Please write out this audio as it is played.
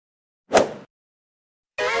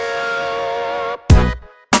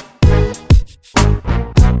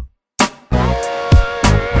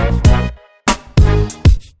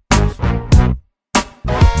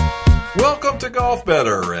to Golf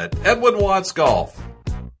Better at Edwin Watts Golf.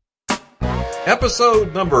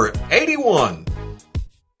 Episode number 81.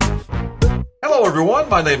 Hello, everyone.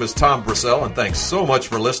 My name is Tom Purcell, and thanks so much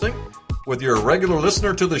for listening. Whether you're a regular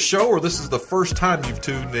listener to the show or this is the first time you've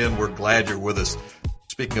tuned in, we're glad you're with us.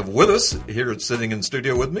 Speaking of with us, here sitting in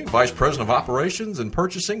studio with me, Vice President of Operations and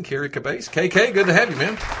Purchasing, Kerry Cabase. KK, good to have you,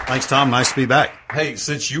 man. Thanks, Tom. Nice to be back. Hey,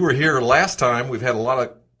 since you were here last time, we've had a lot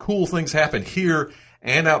of cool things happen here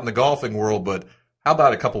and out in the golfing world, but how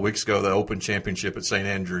about a couple weeks ago, the Open Championship at St.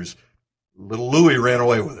 Andrews? Little Louie ran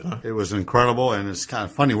away with it, huh? It was incredible, and it's kind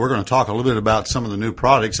of funny. We're going to talk a little bit about some of the new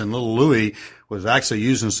products, and little Louie was actually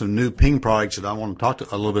using some new ping products that I want to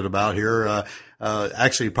talk a little bit about here.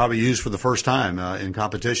 Actually probably used for the first time in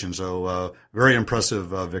competition. So very impressive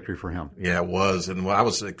victory for him. Yeah, it was. And what I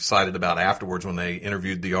was excited about afterwards when they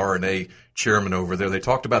interviewed the R&A chairman over there, they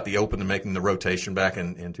talked about the Open and making the rotation back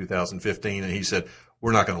in 2015, and he said,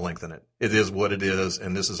 we're not going to lengthen it. It is what it is,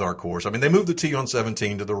 and this is our course. I mean, they moved the tee on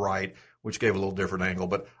 17 to the right, which gave a little different angle,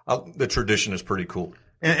 but the tradition is pretty cool.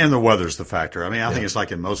 And the weather's the factor. I mean, I think it's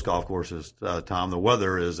like in most golf courses, Tom, the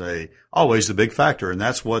weather is always the big factor, and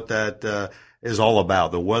that's what that is all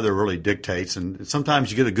about. The weather really dictates, and sometimes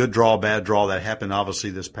you get a good draw, bad draw. That happened obviously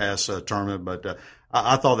this past tournament, but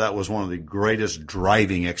I thought that was one of the greatest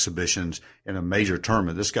driving exhibitions in a major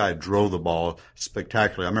tournament. This guy drove the ball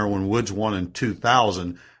spectacularly. I remember when Woods won in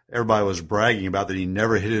 2000, everybody was bragging about that he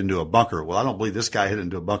never hit it into a bunker. Well, I don't believe this guy hit it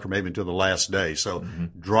into a bunker maybe until the last day. So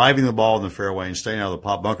driving the ball in the fairway and staying out of the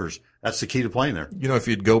pop bunkers, that's the key to playing there. You know, if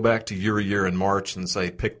you'd go back to your year in March and say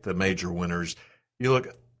pick the major winners, you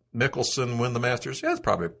look Mickelson win the Masters. Yeah, it's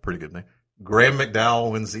probably a pretty good name. Graham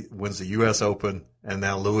McDowell wins the U.S. Open, and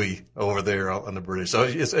now Louis over there on the British. So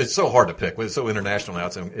it's so hard to pick. It's so international now.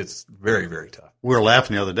 It's very, very tough. We were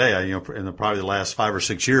laughing the other day. In probably the last 5 or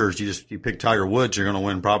 6 years, you pick Tiger Woods, you're going to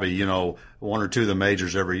win probably one or two of the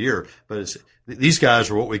majors every year. But these guys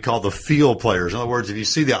are what we call the field players. In other words, if you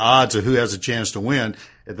see the odds of who has a chance to win,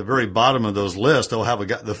 at the very bottom of those lists, they'll have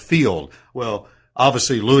the field. Well,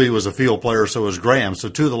 obviously Louis was a field player, so was Graham. So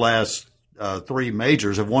two of the last 3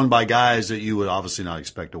 majors have won by guys that you would obviously not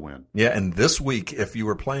expect to win. Yeah, and this week, if you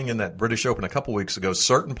were playing in that British Open a couple weeks ago,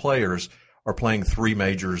 certain players are playing 3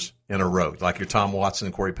 majors in a row. Like your Tom Watson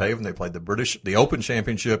and Corey Pavin, they played the Open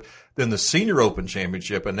Championship, then the Senior Open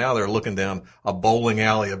Championship, and now they're looking down a bowling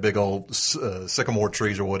alley, a big old sycamore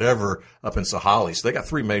trees or whatever up in Sahalee. So they got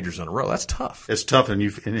 3 majors in a row. That's tough. It's tough, and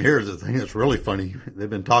here's the thing that's really funny. They've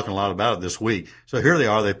been talking a lot about it this week. So here they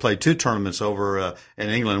are. They played 2 tournaments over in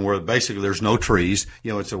England where basically there's no trees.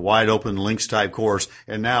 It's a wide open links type course,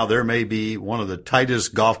 and now there may be one of the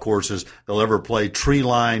tightest golf courses they'll ever play. Tree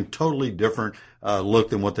line, totally different look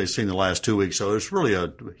than what they've seen the last 2 weeks. So it's really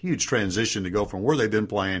a huge transition to go from where they've been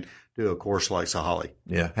playing to a course like Sahalee.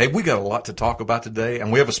 Yeah. Hey, we got a lot to talk about today,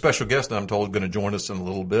 and we have a special guest I'm told going to join us in a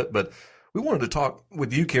little bit, but we wanted to talk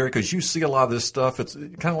with you, Kerry, because you see a lot of this stuff. It's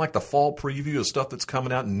kind of like the fall preview of stuff that's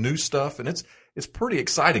coming out, new stuff, and it's pretty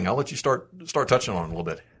exciting. I'll let you start touching on it a little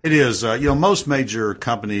bit. It is. Most major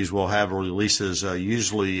companies will have releases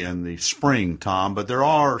usually in the spring, Tom, but there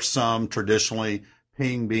are some traditionally,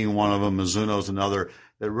 Ping being one of them, Mizuno's another,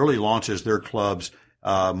 that really launches their clubs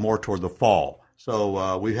more toward the fall.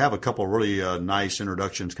 So we have a couple of really nice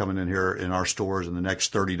introductions coming in here in our stores in the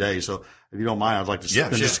next 30 days. So if you don't mind, I'd like to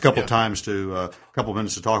spend just a couple times a couple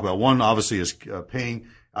minutes to talk about. One, obviously, is Ping.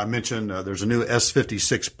 I mentioned there's a new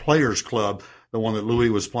S56 Players Club, the one that Louis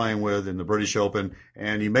was playing with in the British Open.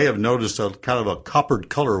 And you may have noticed a kind of a coppered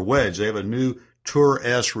color wedge. They have a new Tour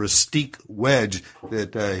S Rustique wedge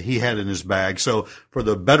that he had in his bag. So for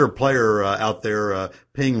the better player out there,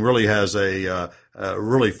 Ping really has a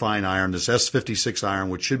really fine iron, this S56 iron,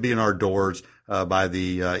 which should be in our doors by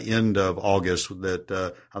the end of August,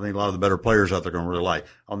 that I think a lot of the better players out there are going to really like.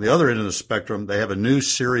 On the other end of the spectrum, they have a new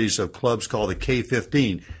series of clubs called the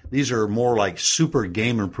K15. These are more like super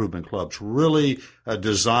game improvement clubs, really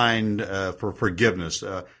designed for forgiveness.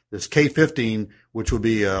 This K15, which will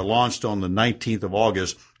be launched on the 19th of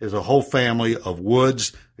August, is a whole family of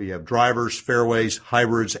woods. You have drivers, fairways,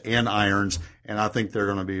 hybrids, and irons, and I think they're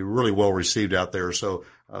going to be really well received out there. So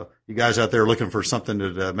you guys out there looking for something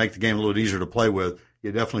to make the game a little easier to play with,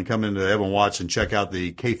 you definitely come into Edwin Watts and check out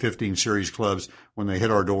the K15 series clubs when they hit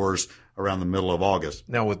our doors around the middle of August.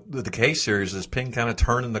 Now, with the K series, is Ping kind of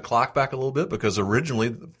turning the clock back a little bit? Because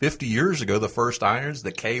originally, 50 years ago, the first irons,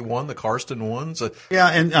 the K1, the Karsten ones. Yeah,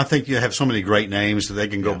 and I think you have so many great names that they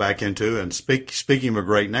can go back into. And speaking of a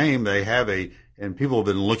great name, they have and people have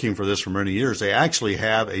been looking for this for many years, they actually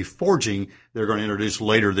have a forging they're going to introduce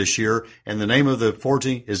later this year. And the name of the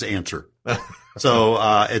forging is Answer. So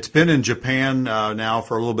it's been in Japan now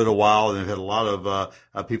for a little bit of while, and they've had a lot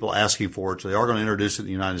of people asking for it. So they are going to introduce it in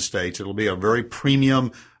the United States. It'll be a very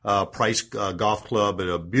premium price golf club,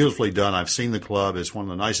 but beautifully done. I've seen the club. It's one of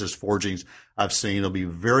the nicest forgings I've seen. It'll be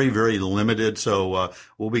very, very limited. So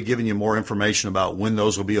we'll be giving you more information about when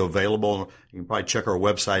those will be available. You can probably check our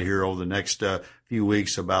website here over the next few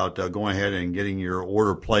weeks about going ahead and getting your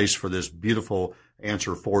order placed for this beautiful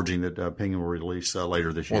Answer forging that Ping will release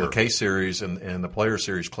later this year. Well, the K Series and the Player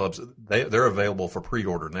Series clubs, they're available for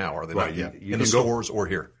pre-order now, are they right. not yet? You in the stores or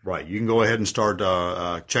here? Right. You can go ahead and start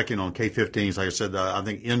checking on K15s. Like I said, I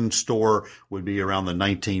think in-store would be around the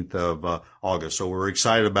 19th of August. So we're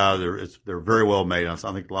excited about it. They're very well made. I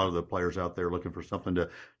think a lot of the players out there looking for something to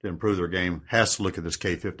improve their game has to look at this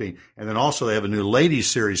K15. And then also they have a new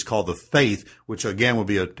ladies series called the Faith, which again will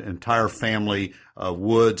be an entire family of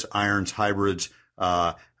woods, irons, hybrids,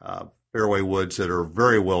 fairway woods that are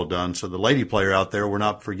very well done. So the lady player out there, we're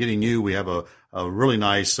not forgetting you. We have a really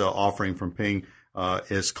nice offering from Ping.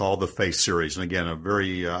 It's called the Faith Series. And again,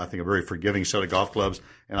 I think a very forgiving set of golf clubs.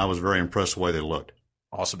 And I was very impressed the way they looked.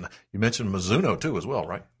 Awesome. You mentioned Mizuno too as well,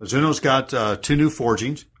 right? Mizuno's got two new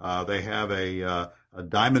forgings. They have a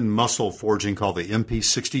diamond muscle forging called the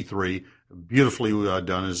MP63. Beautifully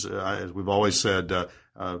done, as we've always said.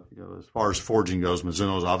 As far as forging goes,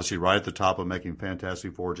 Mizuno is obviously right at the top of making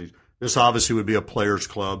fantastic forgings. This obviously would be a player's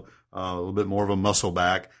club, a little bit more of a muscle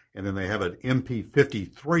back. And then they have an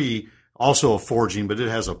MP53, also a forging, but it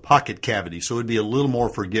has a pocket cavity. So it'd be a little more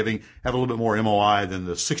forgiving, have a little bit more MOI than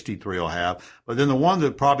the 63 will have. But then the one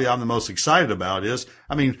that probably I'm the most excited about is,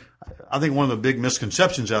 I think one of the big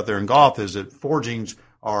misconceptions out there in golf is that forgings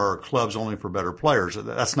are clubs only for better players.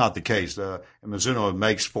 That's not the case. Mizuno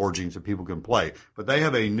makes forgings that people can play. But they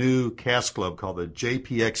have a new cast club called the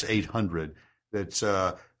JPX 800 that's,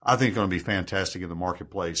 I think, going to be fantastic in the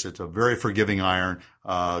marketplace. It's a very forgiving iron,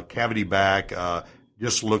 cavity back,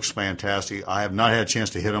 just looks fantastic. I have not had a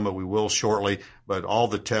chance to hit them, but we will shortly. But all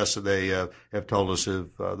the tests that they have told us,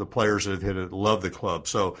 the players that have hit it love the club.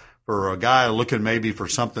 So for a guy looking maybe for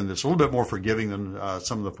something that's a little bit more forgiving than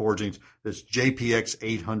some of the forgings, this JPX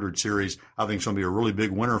 800 series, I think is going to be a really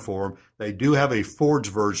big winner for them. They do have a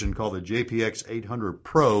forged version called the JPX 800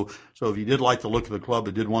 Pro. So if you did like the look of the club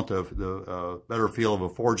but did want the better feel of a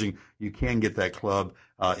forging, you can get that club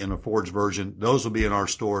in a forged version. Those will be in our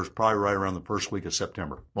stores probably right around the first week of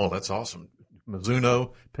September. Oh, that's awesome.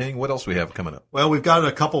 Mizuno, Ping, what else we have coming up? Well, we've got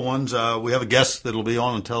a couple ones. We have a guest that'll be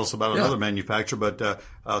on and tell us about another manufacturer, but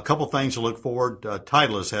a couple things to look forward.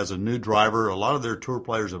 Titleist has a new driver. A lot of their tour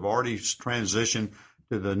players have already transitioned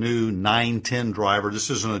to the new 910 driver. This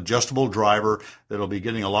is an adjustable driver that'll be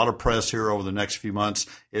getting a lot of press here over the next few months.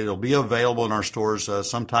 It'll be available in our stores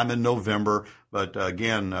sometime in November, but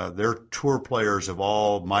again, their tour players have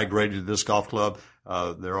all migrated to this golf club.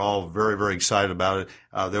 They're all very, very excited about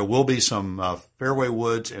it. There will be some fairway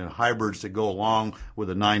woods and hybrids that go along with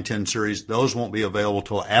the 910 series. Those won't be available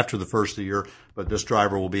till after the first of the year, but this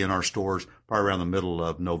driver will be in our stores probably around the middle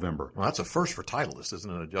of November. Well, that's a first for Titleist, isn't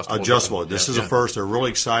it? Adjustable. Adjustable. This is a first. They're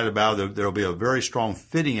really excited about it. There'll be a very strong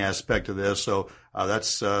fitting aspect to this, so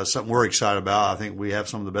that's something we're excited about. I think we have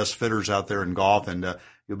some of the best fitters out there in golf, and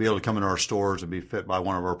you'll be able to come into our stores and be fit by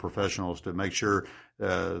one of our professionals to make sure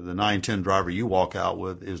the 910 driver you walk out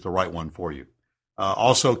with is the right one for you.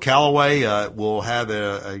 Also, Callaway will have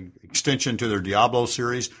an extension to their Diablo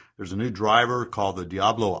series. There's a new driver called the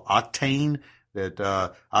Diablo Octane that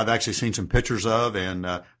I've actually seen some pictures of, and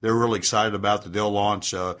they're really excited about that they'll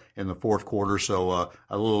launch in the fourth quarter. So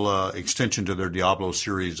a little extension to their Diablo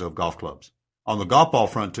series of golf clubs. On the golf ball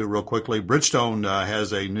front, too, real quickly, Bridgestone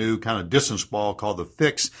has a new kind of distance ball called the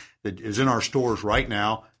Fix that is in our stores right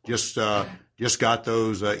now. Just got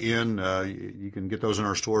those in. You can get those in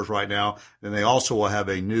our stores right now. Then they also will have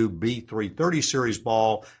a new B330 series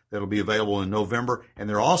ball that'll be available in November. And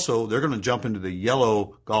they're going to jump into the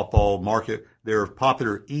yellow golf ball market. Their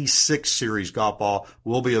popular E6 series golf ball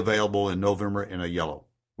will be available in November in a yellow.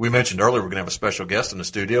 We mentioned earlier we're going to have a special guest in the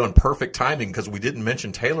studio, and perfect timing because we didn't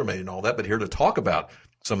mention TaylorMade and all that, but here to talk about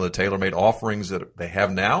some of the TaylorMade offerings that they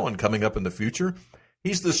have now and coming up in the future.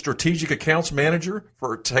 He's the strategic accounts manager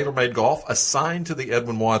for TaylorMade Golf, assigned to the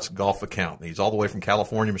Edwin Watts Golf account. He's all the way from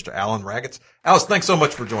California, Mr. Alan Ragatz. Alice, thanks so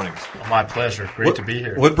much for joining us. My pleasure. Great to be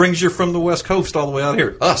here. What brings you from the West Coast all the way out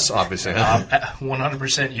here? Us, obviously.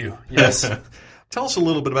 100% you. Yes. Tell us a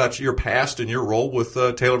little bit about your past and your role with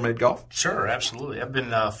TaylorMade Golf. Sure, absolutely. I've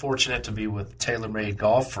been fortunate to be with TaylorMade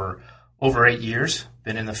Golf for over 8 years.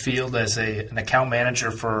 Been in the field as an account manager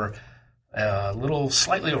for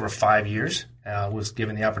slightly over 5 years. Was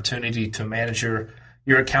given the opportunity to manage your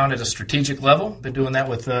account at a strategic level. Been doing that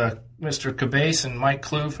with Mr. Cabase and Mike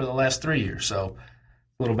Clue for the last 3 years. So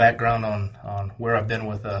a little background on where I've been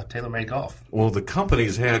with TaylorMade Golf. Well, the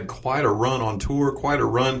company's had quite a run on tour, quite a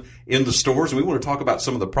run in the stores, and we want to talk about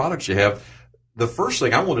some of the products you have. The first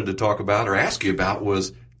thing I wanted to talk about or ask you about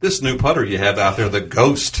was this new putter you have out there, the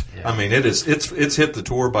Ghost. Yeah. I mean, it's hit the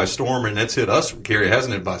tour by storm, and it's hit us, Kerry,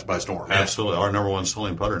 hasn't it, by storm? Absolutely. Our number one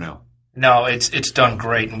selling putter now. No, it's done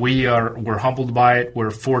great, and we're humbled by it.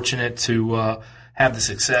 We're fortunate to have the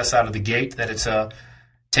success out of the gate that it's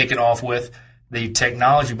taken off with. The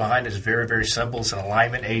technology behind it is very, very simple. It's an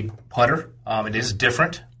alignment aid putter. It is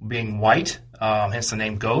different, being white, hence the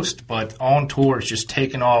name Ghost. But on tour, it's just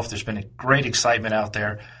taken off. There's been a great excitement out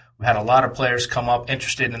there. We've had a lot of players come up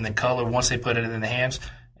interested in the color once they put it in the hands.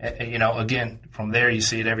 Again, from there you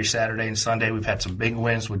see it every Saturday and Sunday. We've had some big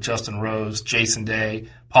wins with Justin Rose, Jason Day,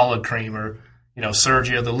 Paula Creamer,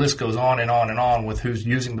 Sergio. The list goes on and on and on with who's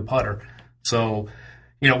using the putter. So,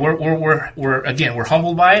 we're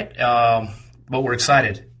humbled by it, but we're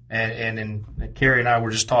excited. And Kerry and I were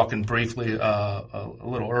just talking briefly a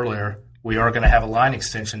little earlier. We are going to have a line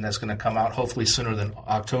extension that's going to come out hopefully sooner than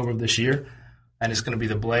October of this year, and it's going to be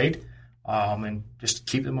the Blade, and just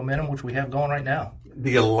keep the momentum which we have going right now.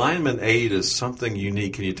 The alignment aid is something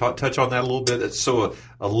unique. Can you touch on that a little bit so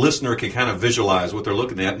a listener can kind of visualize what they're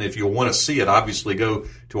looking at? And if you want to see it, obviously go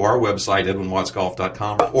to our website,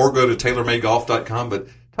 edwinwattsgolf.com, or go to taylormadegolf.com. But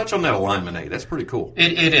touch on that alignment aid. That's pretty cool.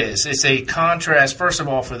 It is. It's a contrast, first of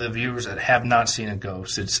all, for the viewers that have not seen a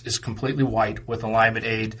Ghost. It's completely white with alignment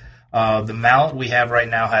aid. The mallet we have right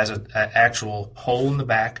now has an actual hole in the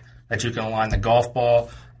back that you can align the golf ball.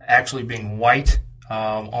 Actually being white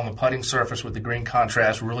on the putting surface with the green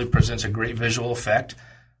contrast really presents a great visual effect.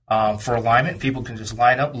 For alignment, people can just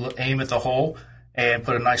line up, aim at the hole, and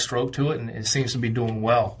put a nice stroke to it, and it seems to be doing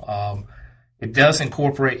well. It does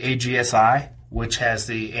incorporate AGSI, which has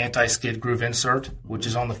the anti-skid groove insert, which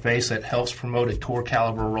is on the face that helps promote a tour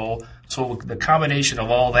caliber roll. So the combination of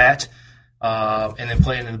all that, and then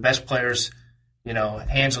playing in the best players,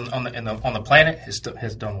 hands on the planet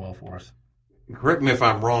has done well for us. Correct me if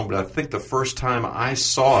I'm wrong, but I think the first time I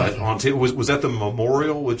saw it on TV was that the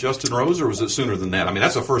Memorial with Justin Rose, or was it sooner than that? I mean,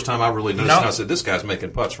 that's the first time I really noticed. And I said, this guy's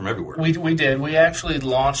making putts from everywhere. We did. We actually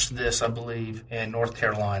launched this, I believe, in North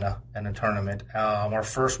Carolina in a tournament. Our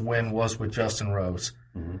first win was with Justin Rose,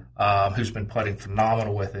 who's been putting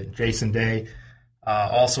phenomenal with it. Jason Day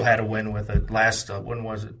also had a win with it last, when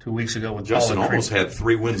was it, 2 weeks ago with Justin almost had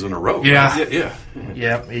 3 wins in a row. Yeah. Right?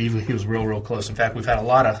 Yeah, he was real close. In fact, we've had a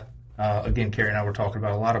lot of, again, Kerry and I were talking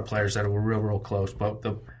about a lot of players that were real close. But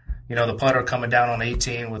the putter coming down on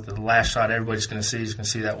 18 with the last shot, everybody's going to see. He's going to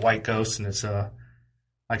see that white Ghost, and it's like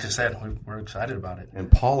I said, we're excited about it.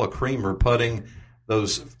 And Paula Creamer putting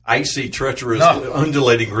those icy, treacherous,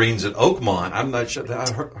 undulating greens at Oakmont. I'm not sure. I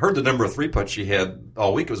heard the number of 3-putts she had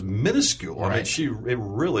all week. It was minuscule. Right. I mean, it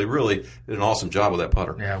really did an awesome job with that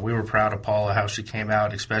putter. Yeah, we were proud of Paula, how she came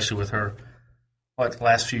out, especially with her. But the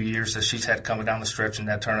last few years that she's had coming down the stretch in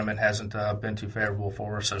that tournament hasn't been too favorable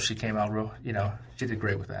for her. So she came out she did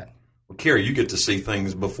great with that. Well, Kerry, you get to see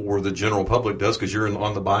things before the general public does because you're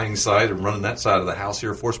on the buying side and running that side of the house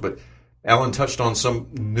here for us. But Alan touched on some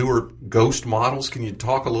newer Ghost models. Can you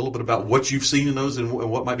talk a little bit about what you've seen in those and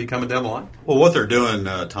what might be coming down the line? Well, what they're doing,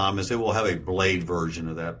 Tom, is they will have a Blade version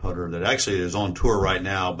of that putter that actually is on tour right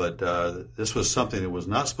now. But this was something that was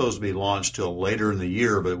not supposed to be launched till later in the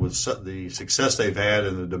year, but it was the success they've had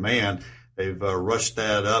and the demand. They've rushed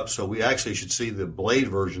that up. So we actually should see the Blade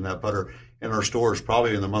version of that putter in our stores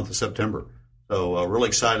probably in the month of September. So really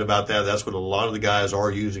excited about that. That's what a lot of the guys are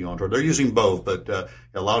using on tour. They're using both, but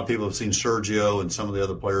a lot of people have seen Sergio and some of the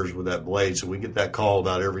other players with that Blade. So we get that call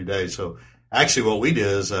about every day. So actually what we did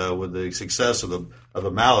is with the success of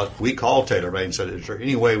the mallet, we called TaylorMade and said, is there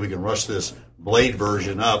any way we can rush this Blade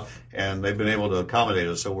version up? And they've been able to accommodate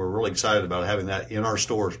us. So we're really excited about having that in our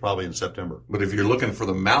stores probably in September. But if you're looking for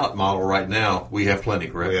the mallet model right now, we have plenty,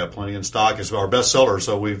 correct? We have plenty in stock. It's our best seller,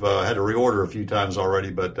 so we've had to reorder a few times already.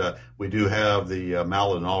 But we do have the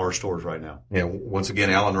mallet in all our stores right now. Yeah, once again,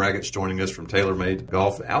 Alan Raggett's joining us from TaylorMade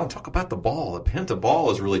Golf. Alan, talk about the ball. The Penta ball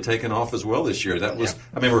has really taken off as well this year. That was,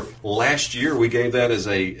 I remember last year we gave that as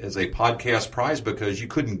a podcast prize because you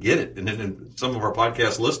couldn't get it. And then some of our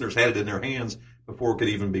podcast listeners had it in their hands before it could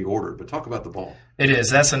even be ordered. But talk about the ball. It is.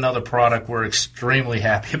 That's another product we're extremely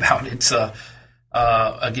happy about. It's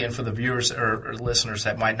again, for the viewers or listeners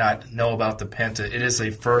that might not know about the Penta, it is a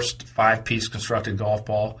first 5-piece constructed golf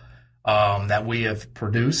ball that we have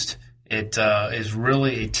produced. It is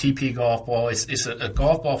really a TP golf ball. It's a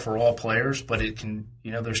golf ball for all players, but it can,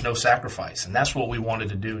 there's no sacrifice. And that's what we wanted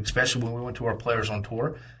to do, especially when we went to our players on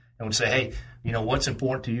tour. and would say, hey, what's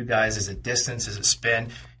important to you guys? Is it distance? Is it spin?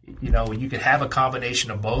 You could have a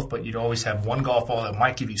combination of both, but you'd always have one golf ball that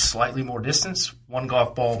might give you slightly more distance. One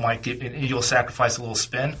golf ball might give, and you'll sacrifice a little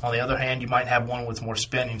spin. On the other hand, you might have one with more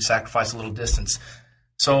spin and you sacrifice a little distance.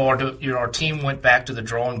 So our team went back to the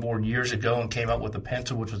drawing board years ago and came up with the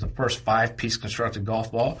Penta, which was the first 5-piece constructed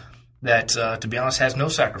golf ball that, to be honest, has no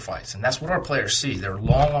sacrifice. And that's what our players see. They're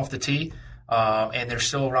long off the tee, and they're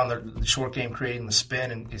still around the short game creating the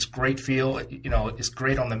spin, and it's great feel. It's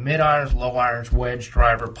great on the mid-irons, low irons, wedge,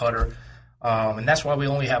 driver, putter, and that's why we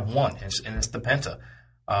only have one, and it's the Penta.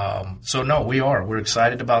 So, no, we're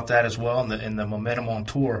excited about that as well, and the momentum on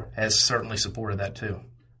tour has certainly supported that too.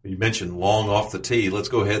 You mentioned long off the tee. Let's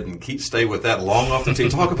go ahead and stay with that long off the tee.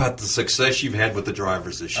 Talk about the success you've had with the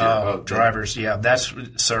drivers this year. Drivers, yeah, that's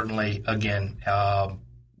certainly, again,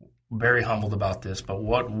 very humbled about this. But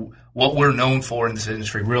what we're known for in this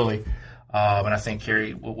industry, really, and I think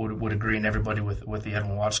Kerry would agree, and everybody with the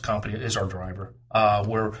Edwin Watts Company, is our driver.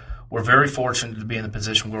 We're very fortunate to be in the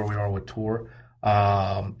position where we are with Tour,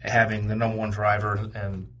 having the number one driver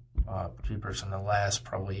and Jeepers in the last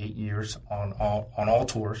probably 8 years on all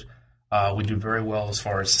tours. We do very well as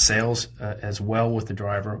far as sales as well with the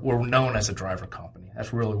driver. We're known as a driver company.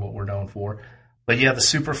 That's really what we're known for. But yeah, the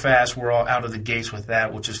super fast, we're all out of the gates with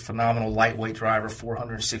that, which is phenomenal lightweight driver,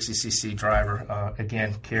 460cc driver.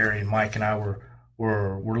 Again, Kerry and Mike and I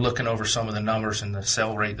we're looking over some of the numbers, and the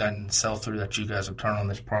sell rate and sell through that you guys have turned on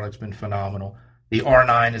this product's been phenomenal. The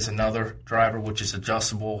R9 is another driver which is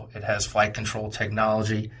adjustable. It has flight control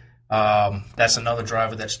technology. That's another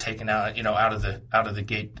driver that's taken out of the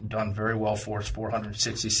gate, done very well for us,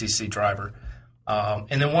 460cc driver.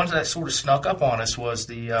 And then one that sort of snuck up on us was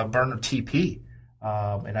the Burner TP.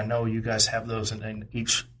 And I know you guys have those in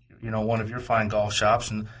each, one of your fine golf shops.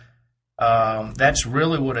 And that's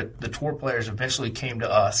really what the tour players eventually came to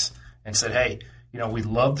us and said, hey, we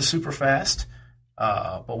love the super fast,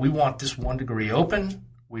 but we want this 1 degree open.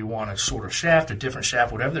 We want a shorter shaft, a different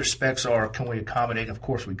shaft, whatever their specs are, can we accommodate? Of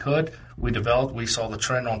course we could. We saw the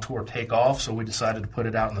trend on tour take off, so we decided to put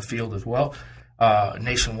it out in the field as well,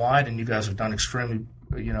 nationwide, and you guys have done extremely,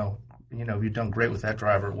 you've done great with that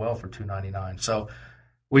driver as well for $299. So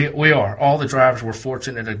we are. All the drivers, we're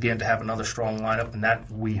fortunate, again, to have another strong lineup, and that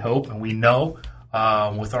we hope and we know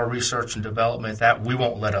with our research and development that we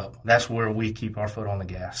won't let up. That's where we keep our foot on the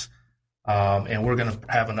gas. And we're going to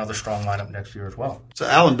have another strong lineup next year as well. So,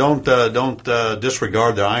 Alan, don't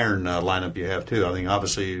disregard the iron lineup you have too. I think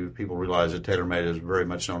obviously people realize that TaylorMade is very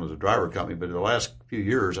much known as a driver company, but in the last few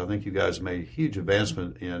years, I think you guys made a huge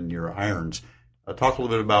advancement in your irons. Talk a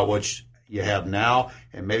little bit about what you have now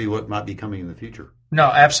and maybe what might be coming in the future. No,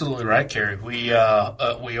 absolutely right, Kerry. We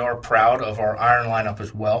are proud of our iron lineup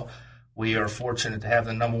as well. We are fortunate to have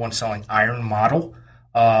the number one selling iron model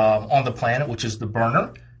on the planet, which is the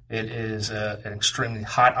Burner. It is an extremely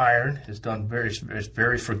hot iron. It's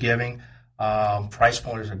very forgiving. Price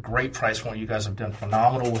point is a great price point. You guys have done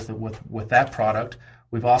phenomenal with that product.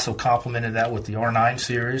 We've also complemented that with the R9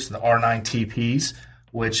 series, the R9 TPs,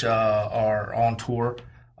 which are on tour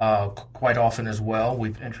quite often as well.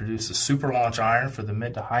 We've introduced a super launch iron for the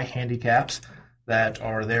mid to high handicaps that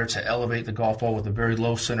are there to elevate the golf ball with a very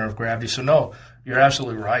low center of gravity. So no, you're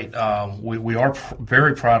absolutely right. We are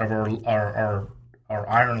very proud of our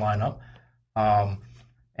iron lineup,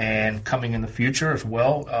 and coming in the future as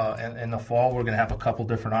well. In the fall, we're going to have a couple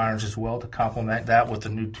different irons as well to complement that with the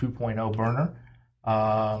new 2.0 Burner,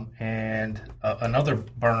 and another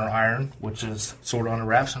Burner iron, which is sort of on the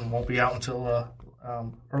wraps and won't be out until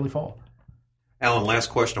early fall. Alan, last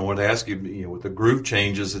question I wanted to ask you. With the groove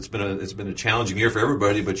changes, it's been a challenging year for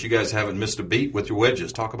everybody, but you guys haven't missed a beat with your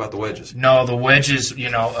wedges. Talk about the wedges. No, the wedges.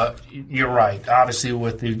 You're right. Obviously,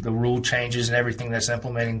 with the rule changes and everything that's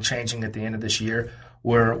changing at the end of this year,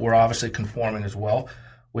 we're obviously conforming as well.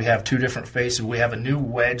 We have two different faces. We have a new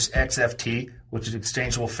wedge XFT, which is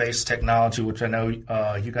exchangeable face technology, which I know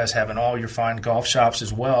you guys have in all your fine golf shops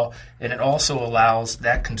as well, and it also allows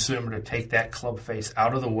that consumer to take that club face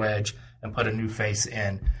out of the wedge and put a new face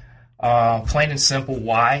in. Plain and simple,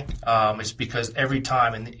 why? It's because every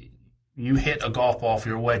time you hit a golf ball for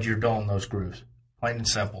your wedge, you're doing those grooves. Plain and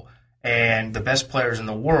simple. And the best players in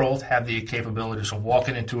the world have the capabilities of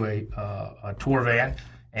walking into a tour van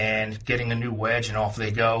and getting a new wedge, and off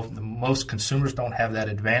they go. Most consumers don't have that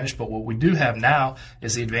advantage, but what we do have now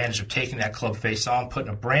is the advantage of taking that club face on, putting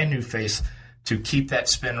a brand new face to keep that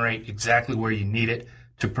spin rate exactly where you need it,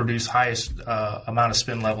 to produce highest amount of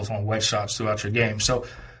spin levels on wedge shots throughout your game. So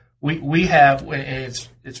we have, and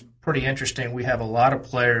it's pretty interesting, we have a lot of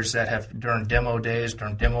players that have, during demo days,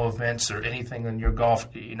 during demo events, or anything in your golf,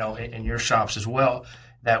 in your shops as well,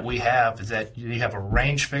 that we have is that you have a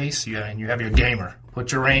range face and you have your gamer.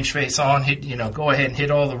 Put your range face on, go ahead and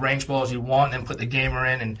hit all the range balls you want, and put the gamer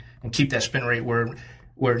in and keep that spin rate where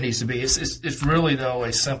it needs to be. It's really, though,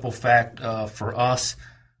 a simple fact for us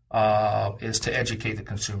is to educate the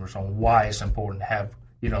consumers on why it's important to have,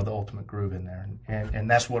 the ultimate groove in there. And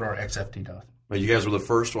that's what our XFD does. Well, you guys were the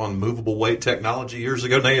first on movable weight technology years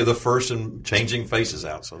ago. Now you're the first in changing faces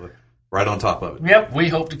out. So right on top of it. Yep. We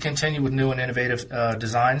hope to continue with new and innovative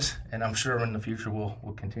designs, and I'm sure in the future we'll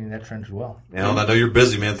continue that trend as well. Alan, I know you're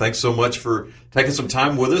busy, man. Thanks so much for taking some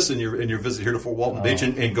time with us in your visit here to Fort Walton Beach,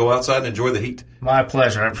 and go outside and enjoy the heat. My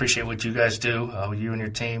pleasure. I appreciate what you guys do, you and your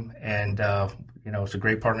team, and it's a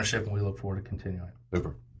great partnership, and we look forward to continuing.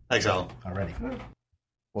 Super. Thanks, Alan. All righty.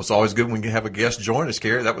 Well, it's always good when we have a guest join us,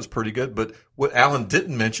 Gary. That was pretty good. But what Alan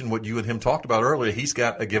didn't mention, what you and him talked about earlier, he's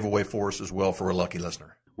got a giveaway for us as well for a lucky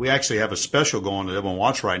listener. We actually have a special going at Edwin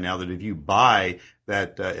Watts right now that if you buy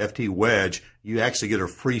that FT wedge, you actually get a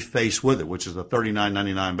free face with it, which is a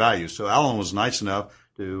 $39.99 value. So Alan was nice enough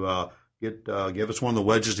to give us one of the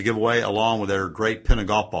wedges to give away along with their great pin of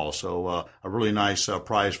golf balls. So a really nice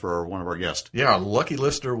prize for one of our guests. Yeah, our lucky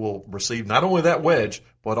listener will receive not only that wedge,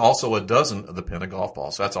 but also a dozen of the pin of golf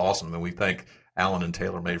balls. So that's awesome, and we thank Alan and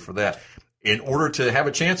TaylorMade for that. In order to have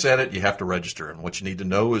a chance at it, you have to register. And what you need to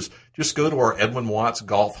know is just go to our Edwin Watts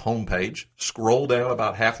Golf homepage, scroll down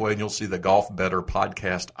about halfway, and you'll see the Golf Better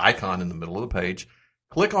podcast icon in the middle of the page.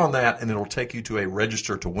 Click on that, and it'll take you to a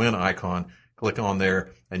register to win icon. Click on there,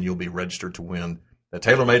 and you'll be registered to win the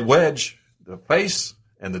TaylorMade wedge, the face,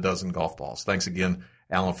 and the dozen golf balls. Thanks again,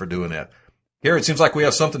 Alan, for doing that. Gary, it seems like we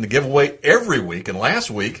have something to give away every week. And last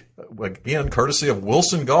week, again, courtesy of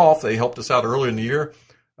Wilson Golf, they helped us out earlier in the year,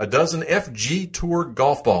 a dozen FG Tour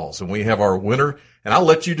golf balls. And we have our winner, and I'll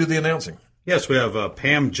let you do the announcing. Yes, we have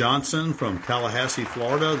Pam Johnson from Tallahassee,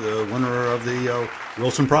 Florida, the winner of the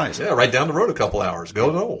Wilson Prize. Yeah, right down the road a couple hours.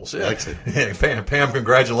 Go Noles. Yeah. Excellent. Pam,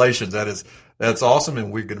 congratulations. That's awesome,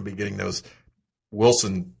 and we're going to be getting those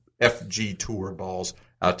Wilson FG Tour balls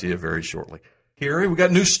out to you very shortly. Gary, we got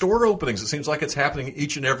new store openings. It seems like it's happening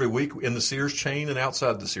each and every week in the Sears chain and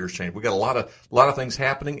outside the Sears chain. We got a lot of things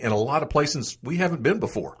happening and a lot of places we haven't been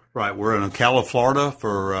before. Right, we're in Ocala, Florida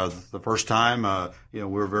for the first time.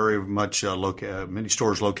 We're very much many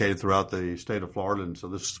stores located throughout the state of Florida, and so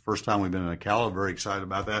this is the first time we've been in Ocala. Very excited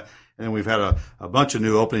about that. And then we've had a bunch of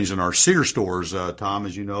new openings in our Sears stores. Tom,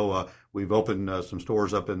 as you know, we've opened some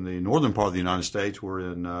stores up in the northern part of the United States. We're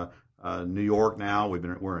in New York now.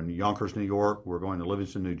 We're in Yonkers, New York. We're going to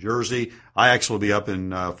Livingston, New Jersey. I actually will be up in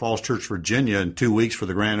Falls Church, Virginia in 2 weeks for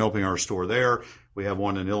the grand opening of our store there. We have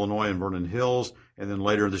one in Illinois in Vernon Hills. And then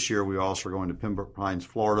later this year, we also are going to Pembroke Pines,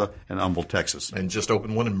 Florida, and Humboldt, Texas. And just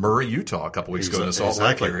opened one in Murray, Utah a couple weeks ago in the Salt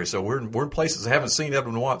Lake area. So we're in places that haven't seen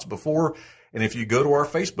Edwin Watts before. And if you go to our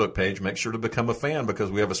Facebook page, make sure to become a fan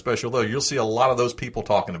because we have a special there. You'll see a lot of those people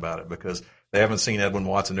talking about it because they haven't seen Edwin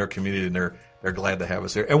Watts in their community, and they're glad to have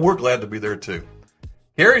us here. And we're glad to be there too.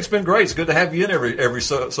 Gary, it's been great. It's good to have you in every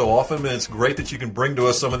so often, and it's great that you can bring to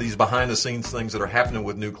us some of these behind-the-scenes things that are happening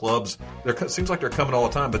with new clubs. It seems like they're coming all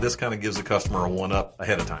the time, but this kind of gives the customer a one-up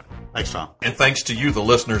ahead of time. Thanks, Tom. And thanks to you, the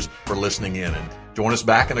listeners, for listening in. And join us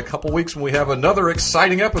back in a couple weeks when we have another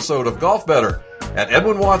exciting episode of Golf Better at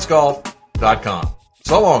EdwinWattsGolf.com.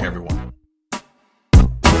 So long, everyone.